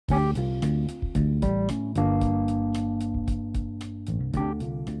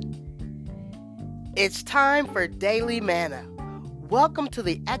It's time for Daily Manna. Welcome to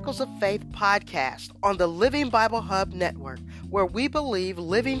the Echoes of Faith podcast on the Living Bible Hub Network, where we believe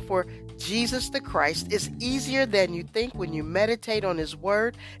living for Jesus the Christ is easier than you think when you meditate on His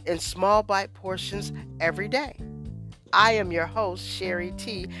Word in small bite portions every day. I am your host, Sherry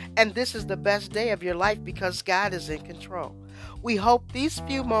T., and this is the best day of your life because God is in control. We hope these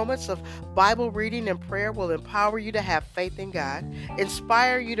few moments of Bible reading and prayer will empower you to have faith in God,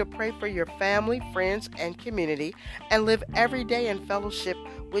 inspire you to pray for your family, friends, and community, and live every day in fellowship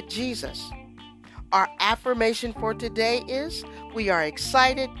with Jesus. Our affirmation for today is, we are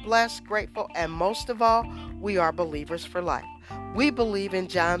excited, blessed, grateful, and most of all, we are believers for life. We believe in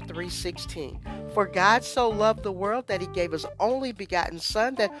John 3:16. For God so loved the world that He gave His only begotten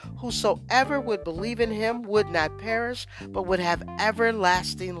Son, that whosoever would believe in Him would not perish, but would have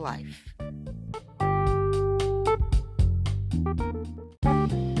everlasting life.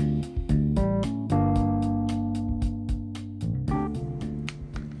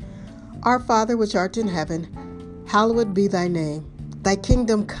 Our Father which art in heaven, hallowed be thy name. Thy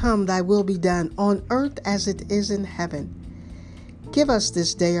kingdom come, thy will be done, on earth as it is in heaven. Give us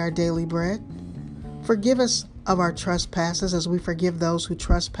this day our daily bread. Forgive us of our trespasses as we forgive those who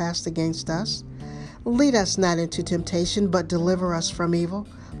trespass against us. Lead us not into temptation, but deliver us from evil.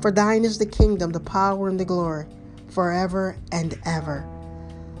 For thine is the kingdom, the power, and the glory, forever and ever.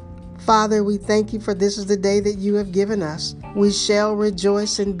 Father, we thank you for this is the day that you have given us. We shall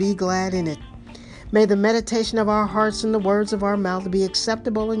rejoice and be glad in it. May the meditation of our hearts and the words of our mouth be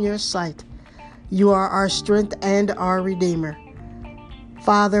acceptable in your sight. You are our strength and our Redeemer.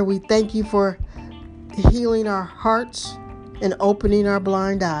 Father, we thank you for healing our hearts and opening our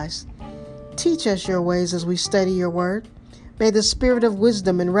blind eyes. Teach us your ways as we study your word. May the spirit of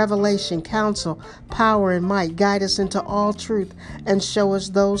wisdom and revelation, counsel, power, and might guide us into all truth and show us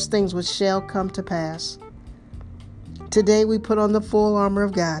those things which shall come to pass. Today we put on the full armor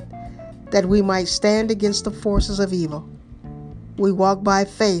of God, that we might stand against the forces of evil. We walk by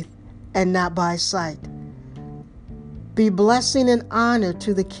faith and not by sight. Be blessing and honor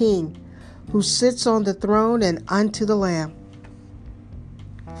to the King who sits on the throne and unto the Lamb.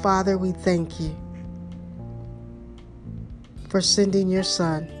 Father, we thank you for sending your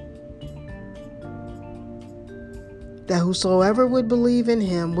Son, that whosoever would believe in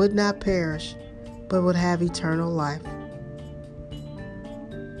him would not perish, but would have eternal life.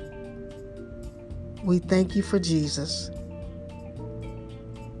 We thank you for Jesus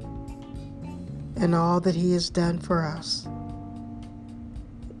and all that he has done for us.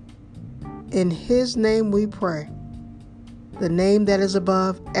 In his name we pray, the name that is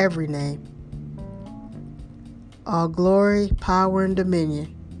above every name. All glory, power, and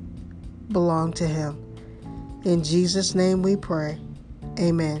dominion belong to him. In Jesus' name we pray.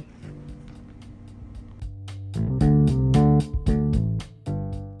 Amen.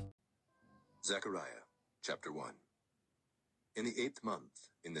 Zechariah, chapter 1. In the 8th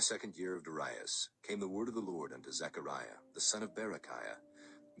month, in the 2nd year of Darius, came the word of the Lord unto Zechariah, the son of Berechiah,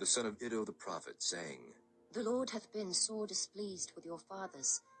 the son of Iddo the prophet, saying, The Lord hath been sore displeased with your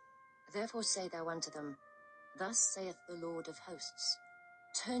fathers. Therefore say thou unto them, Thus saith the Lord of hosts,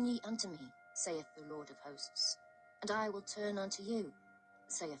 Turn ye unto me, saith the Lord of hosts, and I will turn unto you,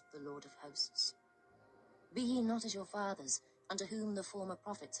 saith the Lord of hosts. Be ye not as your fathers, unto whom the former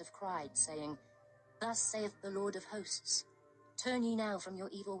prophets have cried, saying, Thus saith the Lord of hosts, Turn ye now from your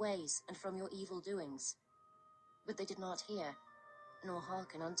evil ways, and from your evil doings. But they did not hear, nor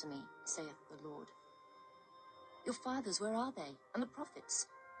hearken unto me, saith the Lord. Your fathers, where are they? And the prophets,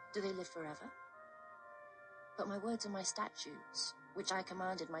 do they live forever? But my words and my statutes, which I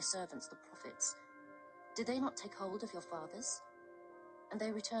commanded my servants the prophets, did they not take hold of your fathers? And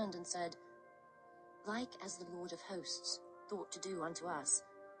they returned and said, Like as the Lord of hosts thought to do unto us,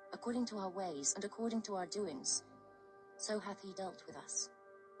 according to our ways and according to our doings, so hath he dealt with us.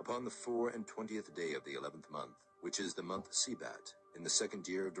 Upon the 24th day of the 11th month, which is the month Sebat, in the 2nd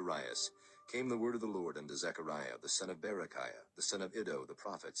year of Darius, came the word of the Lord unto Zechariah, the son of Berechiah, the son of Iddo the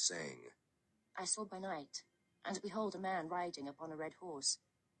prophet, saying, I saw by night, and behold a man riding upon a red horse,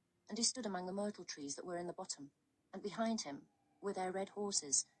 and he stood among the myrtle trees that were in the bottom, and behind him were their red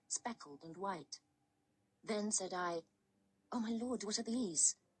horses, speckled and white. Then said I, O my Lord, what are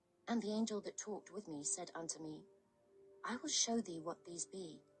these? And the angel that talked with me said unto me, I will show thee what these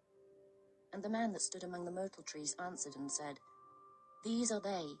be. And the man that stood among the myrtle trees answered and said, These are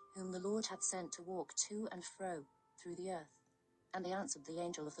they whom the Lord hath sent to walk to and fro through the earth. And they answered the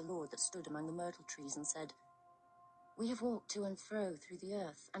angel of the Lord that stood among the myrtle trees and said, We have walked to and fro through the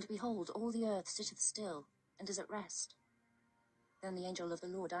earth, and behold, all the earth sitteth still, and is at rest. Then the angel of the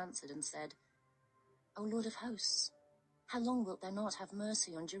Lord answered and said, O Lord of hosts, how long wilt thou not have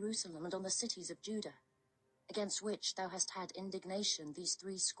mercy on Jerusalem and on the cities of Judah, against which thou hast had indignation these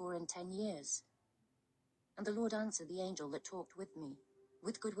 70 years? And the Lord answered the angel that talked with me,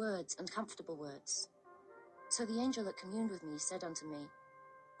 with good words and comfortable words. So the angel that communed with me said unto me,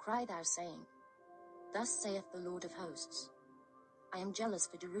 Cry thou, saying, Thus saith the Lord of hosts, I am jealous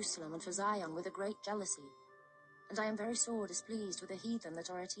for Jerusalem and for Zion with a great jealousy, and I am very sore displeased with the heathen that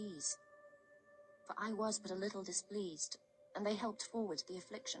are at ease. For I was but a little displeased, and they helped forward the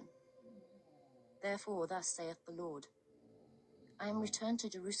affliction. Therefore thus saith the Lord, I am returned to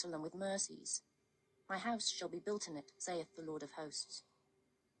Jerusalem with mercies. My house shall be built in it, saith the Lord of hosts,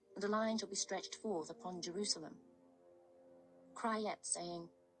 and a line shall be stretched forth upon Jerusalem. Cry yet, saying,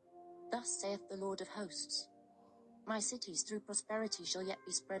 Thus saith the Lord of hosts, My cities through prosperity shall yet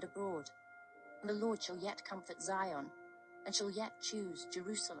be spread abroad, and the Lord shall yet comfort Zion, and shall yet choose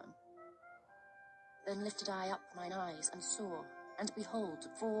Jerusalem. Then lifted I up mine eyes, and saw, and behold,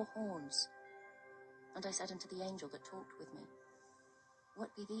 4 horns. And I said unto the angel that talked with me,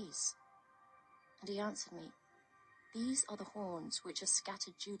 What be these? And he answered me, These are the horns which have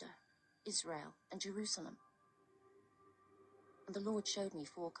scattered Judah, Israel, and Jerusalem. And the Lord showed me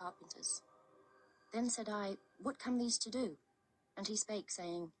 4 carpenters. Then said I, What come these to do? And he spake,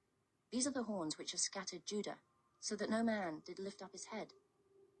 saying, These are the horns which have scattered Judah, so that no man did lift up his head.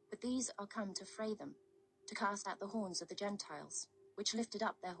 But these are come to fray them, to cast out the horns of the Gentiles, which lifted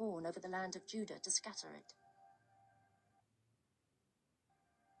up their horn over the land of Judah to scatter it.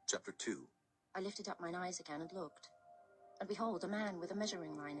 Chapter 2. I lifted up mine eyes again and looked, and behold, a man with a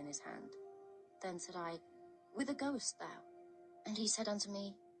measuring line in his hand. Then said I, Whither goest thou? And he said unto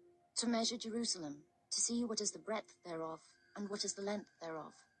me, To measure Jerusalem, to see what is the breadth thereof, and what is the length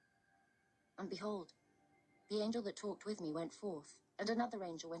thereof. And behold, the angel that talked with me went forth, and another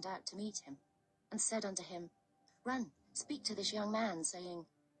angel went out to meet him, and said unto him, Run, speak to this young man, saying,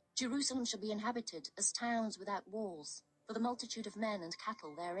 Jerusalem shall be inhabited as towns without walls, for the multitude of men and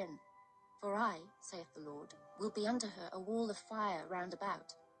cattle therein. For I, saith the Lord, will be unto her a wall of fire round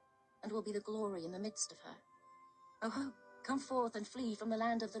about, and will be the glory in the midst of her. O ho, come forth and flee from the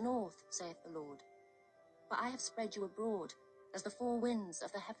land of the north, saith the Lord. For I have spread you abroad as the 4 winds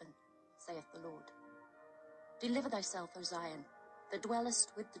of the heaven, saith the Lord. Deliver thyself, O Zion, that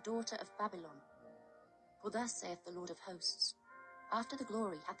dwellest with the daughter of Babylon. For thus saith the Lord of hosts, After the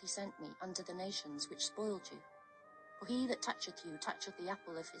glory hath he sent me unto the nations which spoiled you. For he that toucheth you toucheth the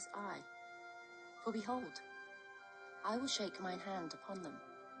apple of his eye. For behold, I will shake mine hand upon them,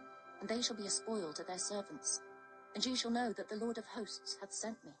 and they shall be a spoil to their servants. And ye shall know that the Lord of hosts hath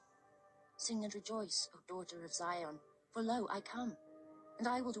sent me. Sing and rejoice, O daughter of Zion, for lo, I come, and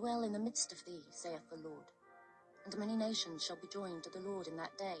I will dwell in the midst of thee, saith the Lord. And many nations shall be joined to the Lord in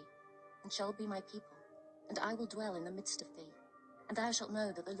that day, and shall be my people, and I will dwell in the midst of thee. And thou shalt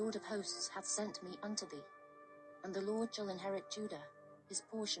know that the Lord of hosts hath sent me unto thee. And the Lord shall inherit Judah, his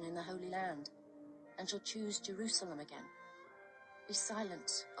portion in the Holy Land, and shall choose Jerusalem again. Be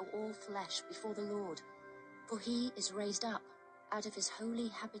silent, O all flesh, before the Lord, for he is raised up out of his holy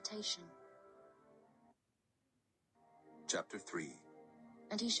habitation. Chapter 3.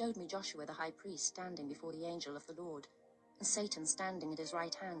 And he showed me Joshua the high priest standing before the angel of the Lord, and Satan standing at his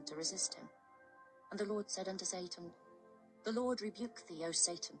right hand to resist him. And the Lord said unto Satan, The Lord rebuke thee, O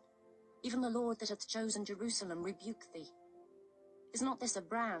Satan. Even the Lord that hath chosen Jerusalem rebuke thee. Is not this a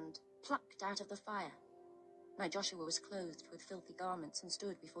brand plucked out of the fire? Now Joshua was clothed with filthy garments, and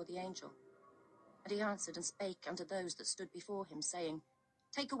stood before the angel. And he answered and spake unto those that stood before him, saying,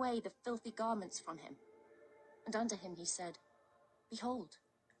 Take away the filthy garments from him. And unto him he said, Behold,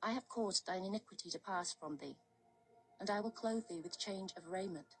 I have caused thine iniquity to pass from thee, and I will clothe thee with change of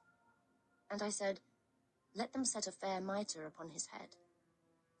raiment. And I said, Let them set a fair mitre upon his head.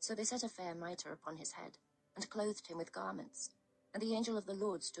 So they set a fair mitre upon his head, and clothed him with garments. And the angel of the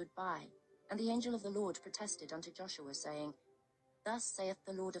Lord stood by, and the angel of the Lord protested unto Joshua, saying, Thus saith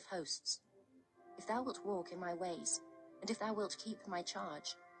the Lord of hosts, If thou wilt walk in my ways, and if thou wilt keep my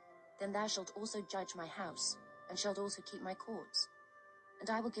charge, then thou shalt also judge my house, and shalt also keep my courts. And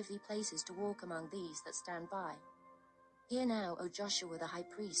I will give thee places to walk among these that stand by. Hear now, O Joshua the high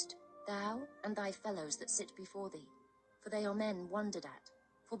priest, thou and thy fellows that sit before thee, for they are men wondered at.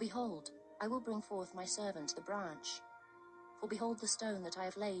 For behold, I will bring forth my servant the branch. For behold the stone that I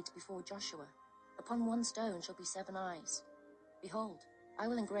have laid before Joshua. Upon one stone shall be 7 eyes. Behold, I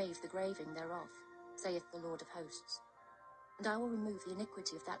will engrave the graving thereof, saith the Lord of hosts. And I will remove the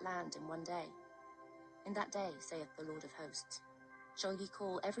iniquity of that land in one day. In that day, saith the Lord of hosts, shall ye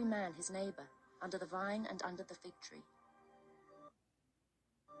call every man his neighbour, under the vine and under the fig tree.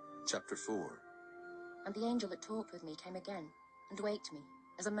 Chapter 4. And the angel that talked with me came again, and waked me,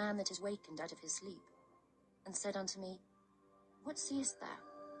 as a man that is wakened out of his sleep, and said unto me, What seest thou?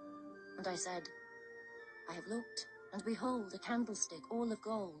 And I said, I have looked, and behold, a candlestick all of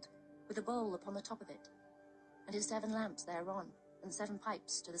gold, with a bowl upon the top of it, and his 7 lamps thereon, and 7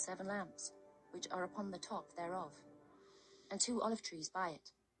 pipes to the 7 lamps, which are upon the top thereof, and 2 olive trees by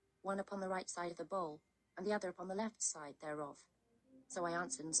it, one upon the right side of the bowl, and the other upon the left side thereof. So I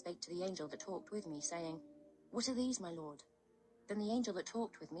answered and spake to the angel that talked with me, saying, What are these, my lord? Then the angel that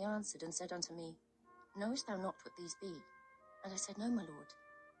talked with me answered and said unto me, Knowest thou not what these be? And I said, No, my lord.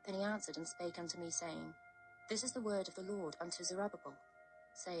 Then he answered and spake unto me, saying, This is the word of the Lord unto Zerubbabel,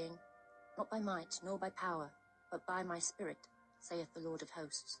 saying, Not by might nor by power, but by my spirit, saith the Lord of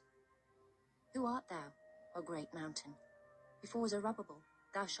hosts. Who art thou, O great mountain? Before Zerubbabel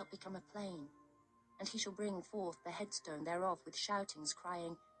thou shalt become a plain, and he shall bring forth the headstone thereof with shoutings,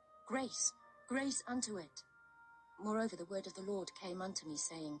 crying, Grace, grace unto it. Moreover the word of the Lord came unto me,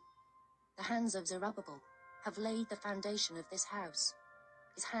 saying, The hands of Zerubbabel have laid the foundation of this house.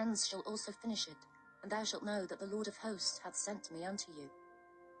 His hands shall also finish it, and thou shalt know that the Lord of hosts hath sent me unto you.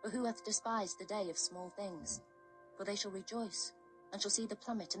 For who hath despised the day of small things? For they shall rejoice, and shall see the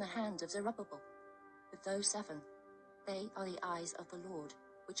plummet in the hand of Zerubbabel. With those 7, they are the eyes of the Lord,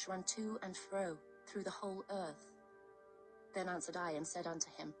 which run to and fro through the whole earth. Then answered I and said unto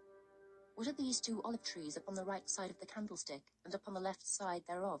him, What are these 2 olive trees upon the right side of the candlestick, and upon the left side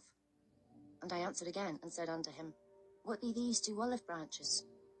thereof? And I answered again and said unto him, What be these 2 olive branches,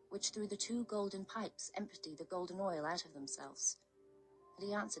 which through the 2 golden pipes empty the golden oil out of themselves? And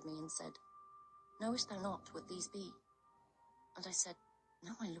he answered me and said, Knowest thou not what these be? And I said,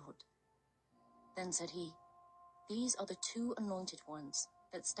 No, my lord. Then said he, These are the 2 anointed ones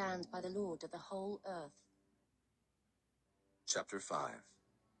that stand by the Lord of the whole earth. Chapter 5.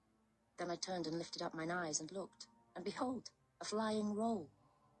 Then I turned and lifted up mine eyes and looked, and behold, a flying roll.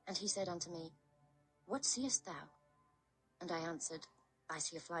 And he said unto me, What seest thou? And I answered, I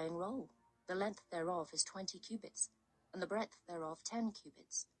see a flying roll. The length thereof is 20 cubits, and the breadth thereof 10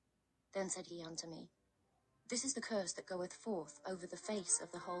 cubits. Then said he unto me, This is the curse that goeth forth over the face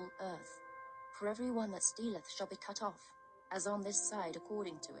of the whole earth. For every one that stealeth shall be cut off, as on this side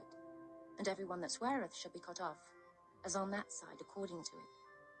according to it. And every one that sweareth shall be cut off, as on that side according to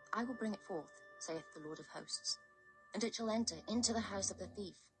it. I will bring it forth, saith the Lord of hosts. And it shall enter into the house of the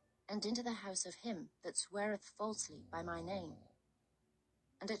thief, and into the house of him that sweareth falsely by my name.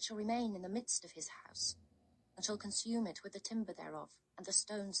 And it shall remain in the midst of his house, and shall consume it with the timber thereof, and the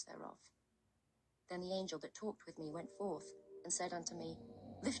stones thereof. Then the angel that talked with me went forth, and said unto me,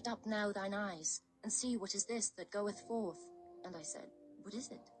 Lift up now thine eyes, and see what is this that goeth forth. And I said, What is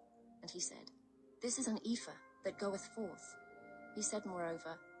it? And he said, This is an ephah that goeth forth. He said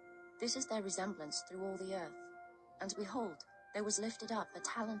moreover, This is their resemblance through all the earth. And behold, there was lifted up a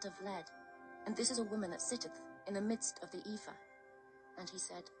talent of lead, and this is a woman that sitteth in the midst of the ephah. And he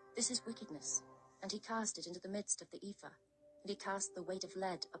said, This is wickedness. And he cast it into the midst of the ephah, and he cast the weight of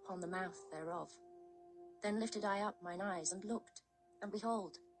lead upon the mouth thereof. Then lifted I up mine eyes and looked, and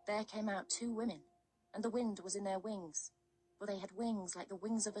behold, there came out 2 women, and the wind was in their wings, for they had wings like the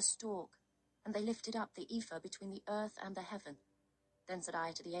wings of a stork, and they lifted up the ephah between the earth and the heaven. Then said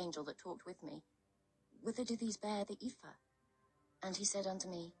I to the angel that talked with me, Whither do these bear the ephah? And he said unto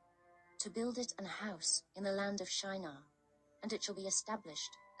me, To build it an house in the land of Shinar, and it shall be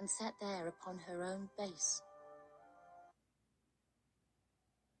established and set there upon her own base.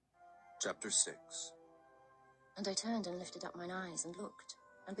 Chapter 6. And I turned and lifted up mine eyes and looked,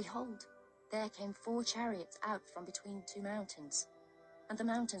 and behold, there came 4 chariots out from between 2 mountains, and the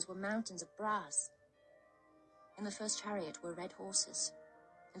mountains were mountains of brass. In the first chariot were red horses,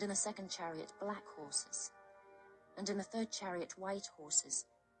 and in the second chariot black horses, and in the third chariot white horses,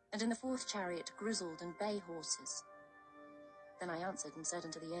 and in the fourth chariot grizzled and bay horses. Then I answered and said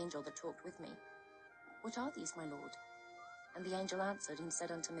unto the angel that talked with me, What are these, my lord? And the angel answered and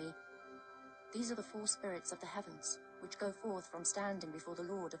said unto me, These are the 4 spirits of the heavens, which go forth from standing before the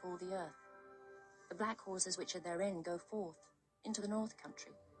Lord of all the earth. The black horses which are therein go forth into the north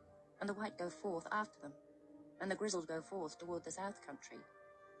country, and the white go forth after them, and the grizzled go forth toward the south country.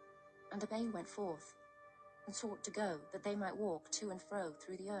 And the bay went forth, and sought to go, that they might walk to and fro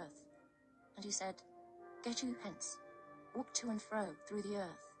through the earth. And he said, Get you hence, walk to and fro through the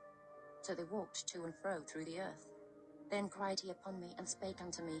earth. So they walked to and fro through the earth. Then cried he upon me, and spake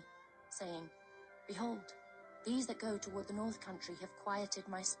unto me, saying, Behold, these that go toward the north country have quieted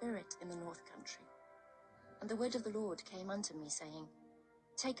my spirit in the north country. And the word of the Lord came unto me, saying,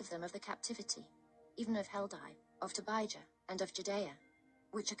 Take of them of the captivity, even of Heldai, of Tobijah, and of Judea,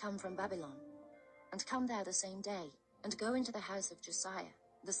 which are come from Babylon. And come thou the same day, and go into the house of Josiah,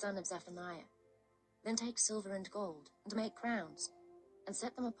 the son of Zephaniah. Then take silver and gold, and make crowns, and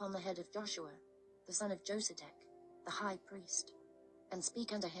set them upon the head of Joshua, the son of Josedech, the high priest. And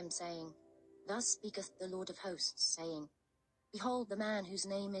speak unto him, saying, Thus speaketh the Lord of hosts, saying, Behold the man whose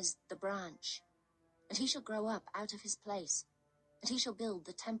name is the branch, and he shall grow up out of his place, and he shall build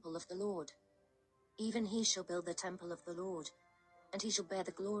the temple of the Lord. Even he shall build the temple of the Lord, and he shall bear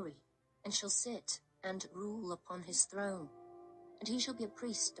the glory, and shall sit and rule upon his throne. And he shall be a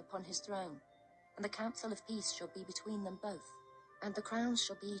priest upon his throne, and the counsel of peace shall be between them both. And the crowns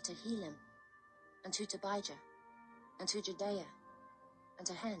shall be to Helam, and to Tobijah, and to Jedaiah, and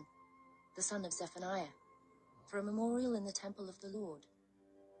to Hen, the son of Zephaniah, for a memorial in the temple of the Lord.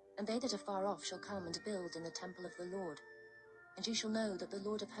 And they that are far off shall come and build in the temple of the Lord, and ye shall know that the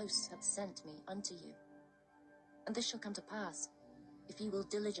Lord of hosts hath sent me unto you. And this shall come to pass, if ye will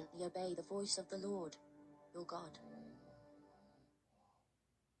diligently obey the voice of the Lord, your God.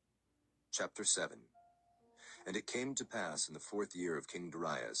 Chapter 7. And it came to pass in the 4th year of King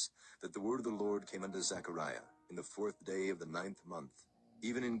Darius, that the word of the Lord came unto Zechariah in the 4th day of the 9th month,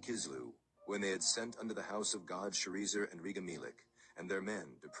 even in Kislu, when they had sent unto the house of God Sherezer and Regamelech, and their men,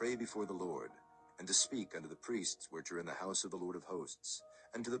 to pray before the Lord, and to speak unto the priests which are in the house of the Lord of hosts,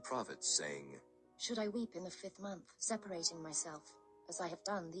 and to the prophets, saying, Should I weep in the 5th month, separating myself, as I have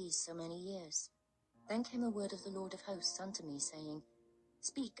done these so many years? Then came the word of the Lord of hosts unto me, saying,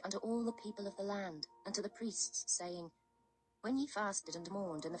 Speak unto all the people of the land, and to the priests, saying, When ye fasted and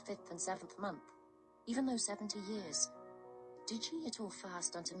mourned in the 5th and 7th month, even those 70 years, did ye at all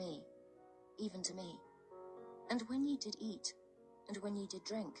fast unto me, even to me? And when ye did eat, and when ye did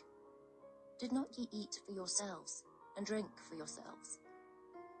drink, did not ye eat for yourselves, and drink for yourselves?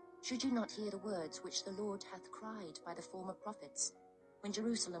 Should ye not hear the words which the Lord hath cried by the former prophets, when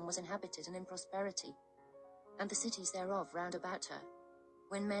Jerusalem was inhabited and in prosperity, and the cities thereof round about her,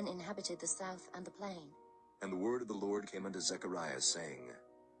 when men inhabited the south and the plain? And the word of the Lord came unto Zechariah, saying,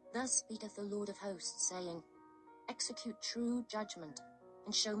 Thus speaketh the Lord of hosts, saying, Execute true judgment,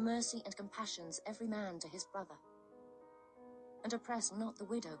 and show mercy and compassions every man to his brother. And oppress not the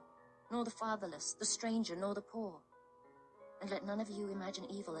widow, nor the fatherless, the stranger, nor the poor. And let none of you imagine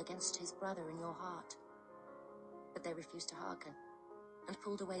evil against his brother in your heart. But they refused to hearken, and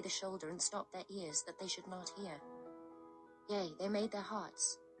pulled away the shoulder, and stopped their ears, that they should not hear. Yea, they made their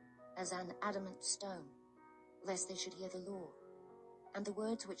hearts as an adamant stone, lest they should hear the law, and the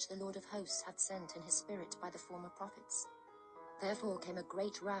words which the Lord of hosts hath sent in his spirit by the former prophets. Therefore came a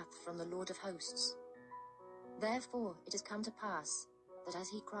great wrath from the Lord of hosts. Therefore it is come to pass, that as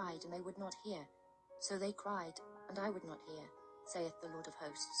he cried, and they would not hear, so they cried, and I would not hear, saith the Lord of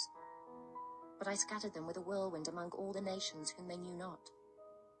hosts. But I scattered them with a whirlwind among all the nations whom they knew not.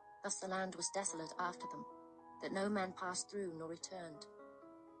 Thus the land was desolate after them, that no man passed through nor returned,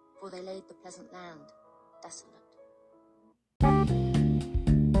 for they laid the pleasant land desolate.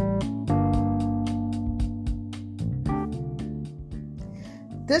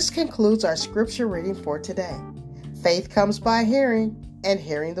 This concludes our scripture reading for today. Faith comes by hearing, and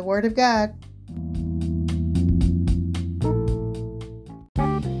hearing the word of God.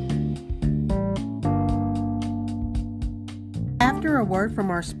 After a word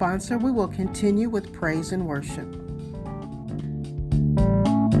from our sponsor, we will continue with praise and worship.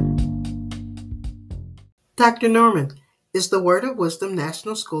 Dr. Norman, is the Word of Wisdom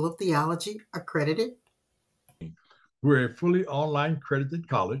National School of Theology accredited? We're a fully online accredited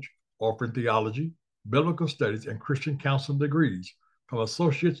college offering theology, biblical studies, and Christian counseling degrees from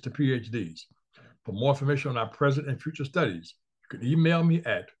associates to PhDs. For more information on our present and future studies, you can email me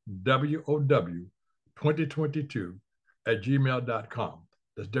at WOW2022@gmail.com.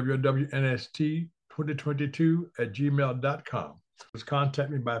 That's WOWNST2022@gmail.com. Just contact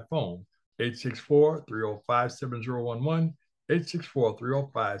me by phone, 864-305-7011,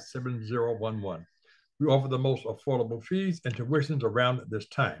 864-305-7011. We offer the most affordable fees and tuitions around at this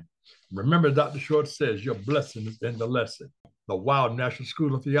time. Remember, Dr. Short says your blessing is in the lesson. The Wild National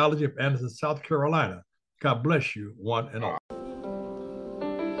School of Theology of Anderson, South Carolina. God bless you, one and all.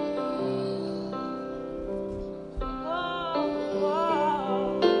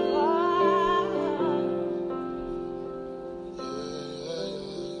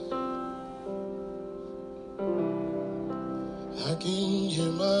 I can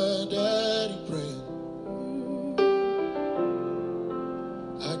hear my daddy praying.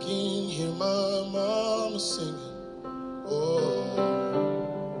 I can hear my mama singing. Oh,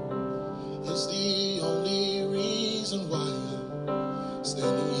 it's the only reason why I'm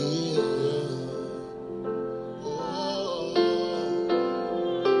standing here. Oh,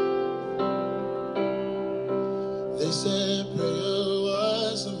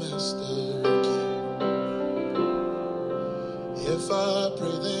 I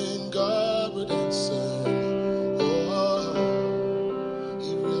pray then God would answer. Oh,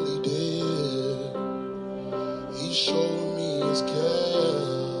 he really did. He showed me his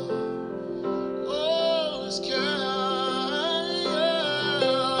care. Oh, his care.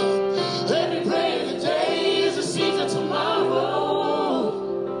 Every prayer today is a seed for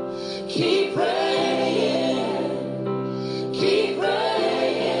tomorrow. Keep praying. Keep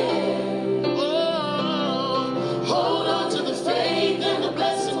praying. Oh, hold on to the faith and the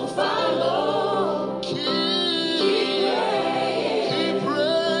blessing will follow. Keep praying. Keep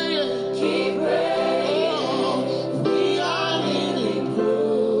praying. Keep praying. Oh, we are living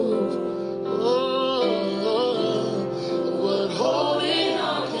proof. Oh, what holding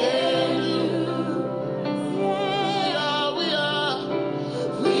on can do.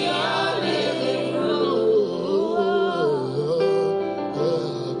 We are living proof.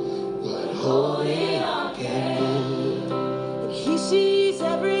 What holding on can do. He sees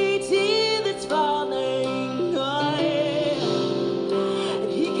every tear that's falling. Oh, yeah.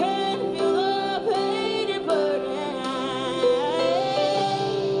 And he can feel the pain and burdens.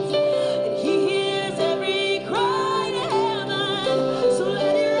 And he hears every cry to heaven. So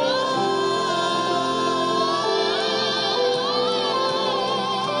let it rise.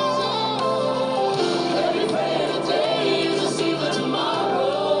 Every prayer today is a seed for tomorrow.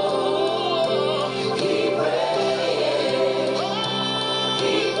 Keep praying.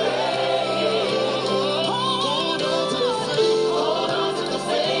 Keep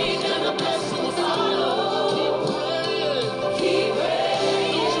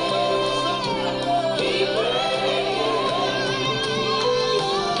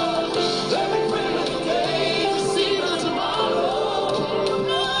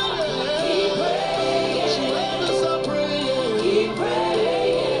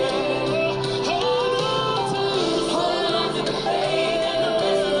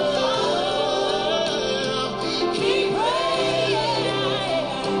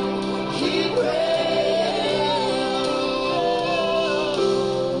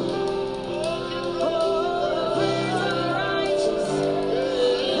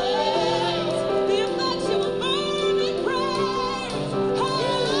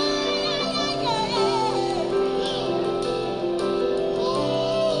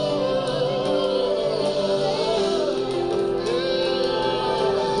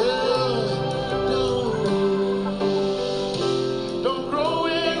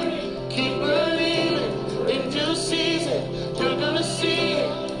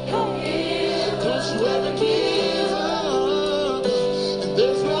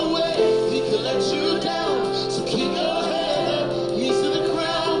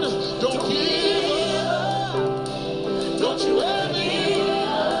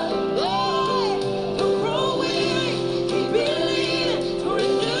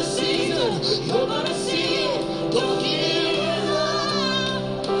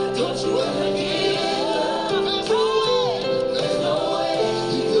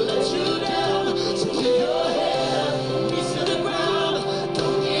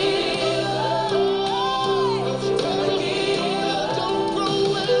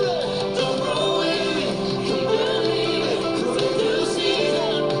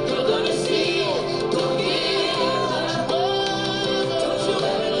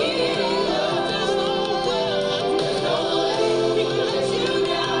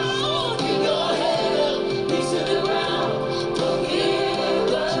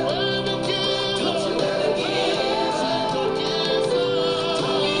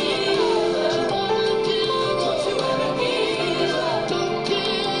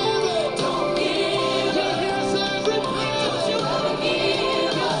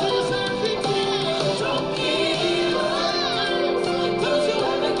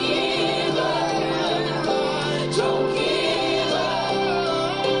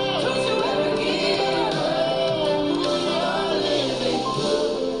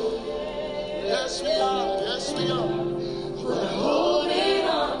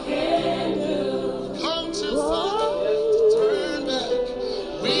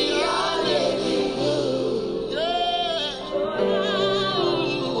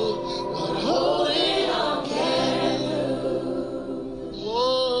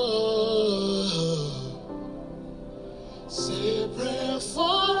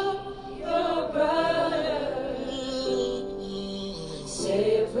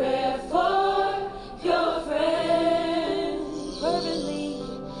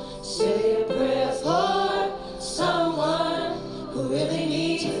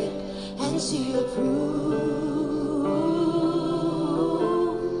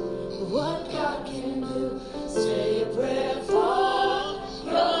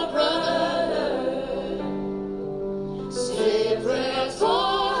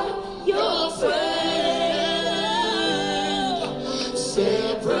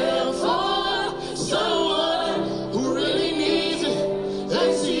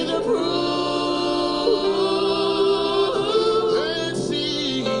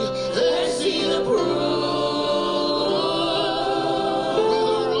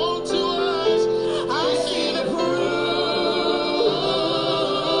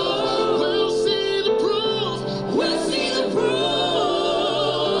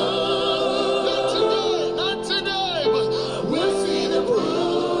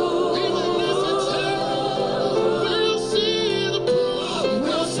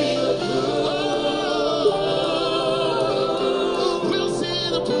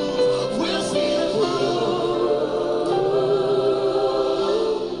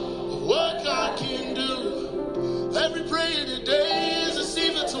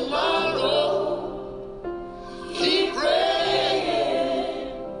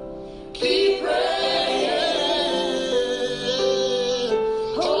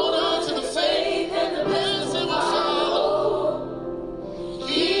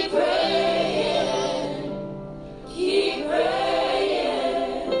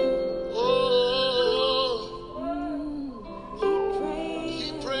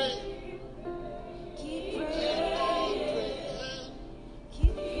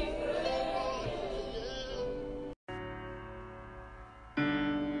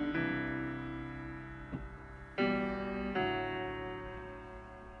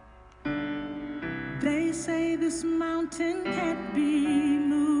say this mountain can't be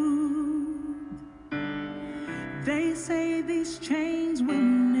moved. They say these chains will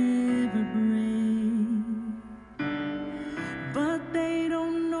never break. But they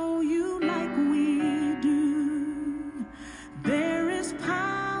don't know you like we do. There is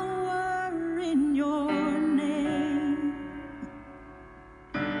power in your name.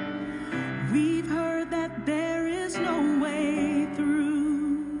 We've heard that there is no way through.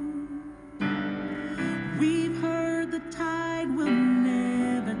 We've heard the tide will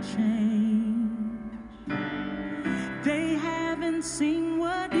never change. They haven't seen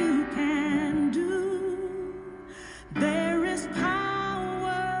what you can do. There is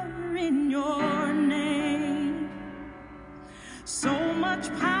power in your name. So much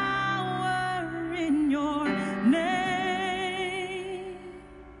power in your name.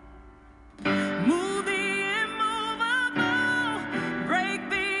 Move the immovable, break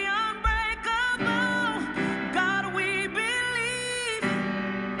the unbreakable. God, we believe.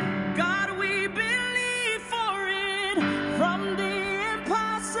 God, we believe for it. From the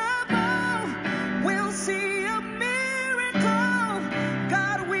impossible, we'll see a miracle.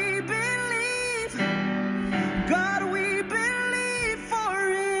 God, we believe. God, we believe for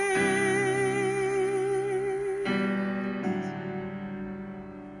it.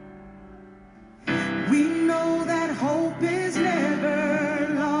 We know that hope is never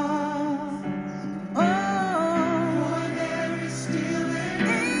lost. Oh, for there is still an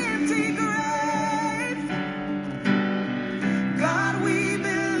empty grave. God, we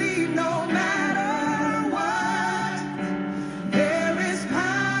believe no matter what, there is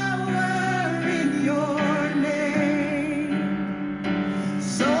power in your name.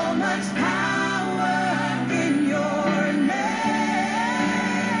 So much power in your name.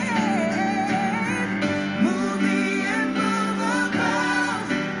 Move the immovable,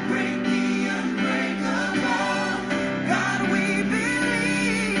 break the unbreakable. God, we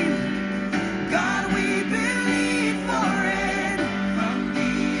believe. God, we believe for it. From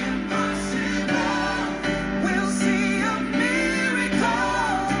the impossible, we'll see a miracle.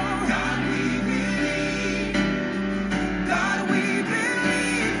 God, we believe. God, we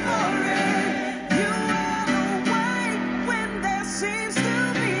believe for it. You are the way when there seems to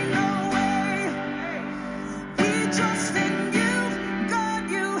be no way. We trust in you. God,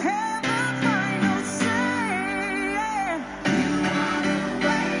 you have the final say. You are the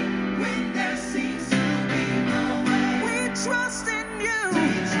way when there seems to be no way. We trust in you. We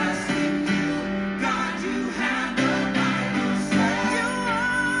trust in you. God, you have the final say. You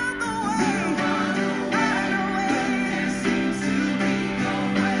are the way. You are the way when there seems to be no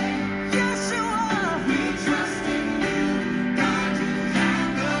way. Yes, you are. We trust in you. God, you have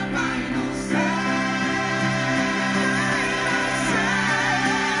the final say.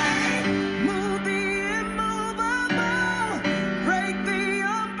 Move the immovable, break the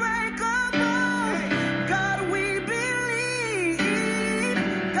unbreakable. God, we believe.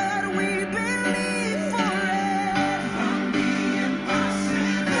 God, we believe for it. From the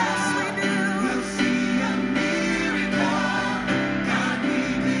impossible, yes, we do. We'll see a miracle. God, we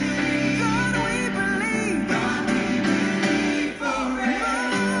believe. God, we believe. God, we believe for it.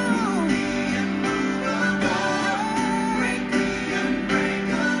 Move the immovable, break the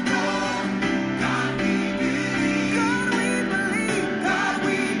unbreakable. God, we believe. God, we believe. God,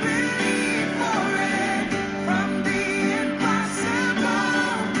 we believe for it. From the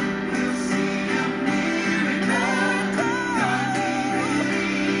impossible, we'll see a miracle. God, we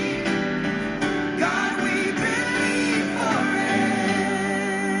believe. God, we believe for it.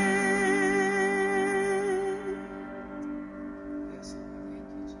 Yes,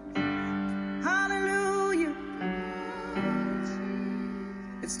 hallelujah.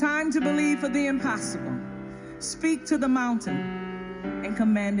 It's time to believe for the impossible. Speak to the mountain and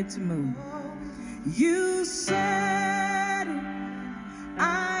command it to move. You said it,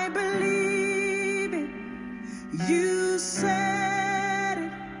 I believe it. You said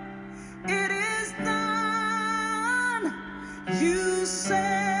it, it is done. You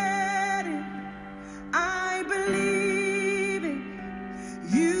said it, I believe it.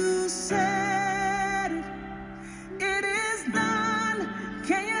 You said it, it is done.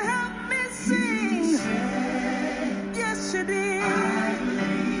 Can you help me sing? Yes, you did. I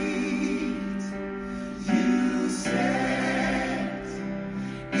believed. You said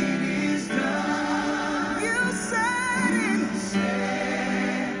it is done. You said it. You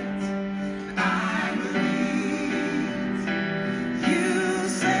said I believed. You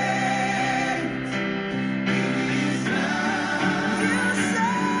said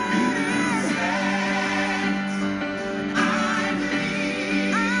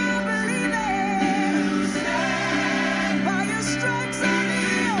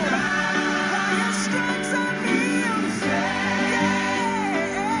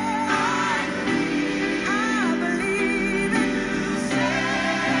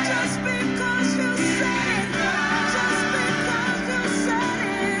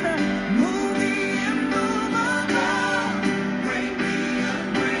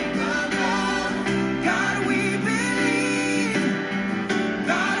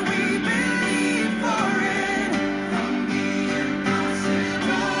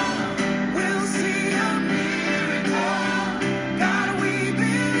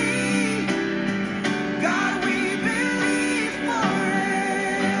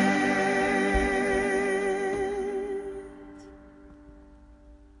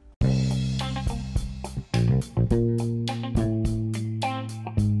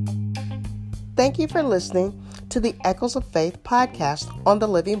Thank you for listening to the Echoes of Faith podcast on the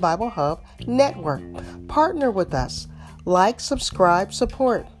Living Bible Hub Network. Partner with us. Like, subscribe,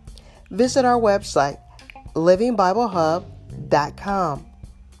 support. Visit our website, livingbiblehub.com.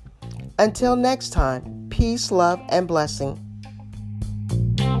 Until next time, peace, love, and blessing.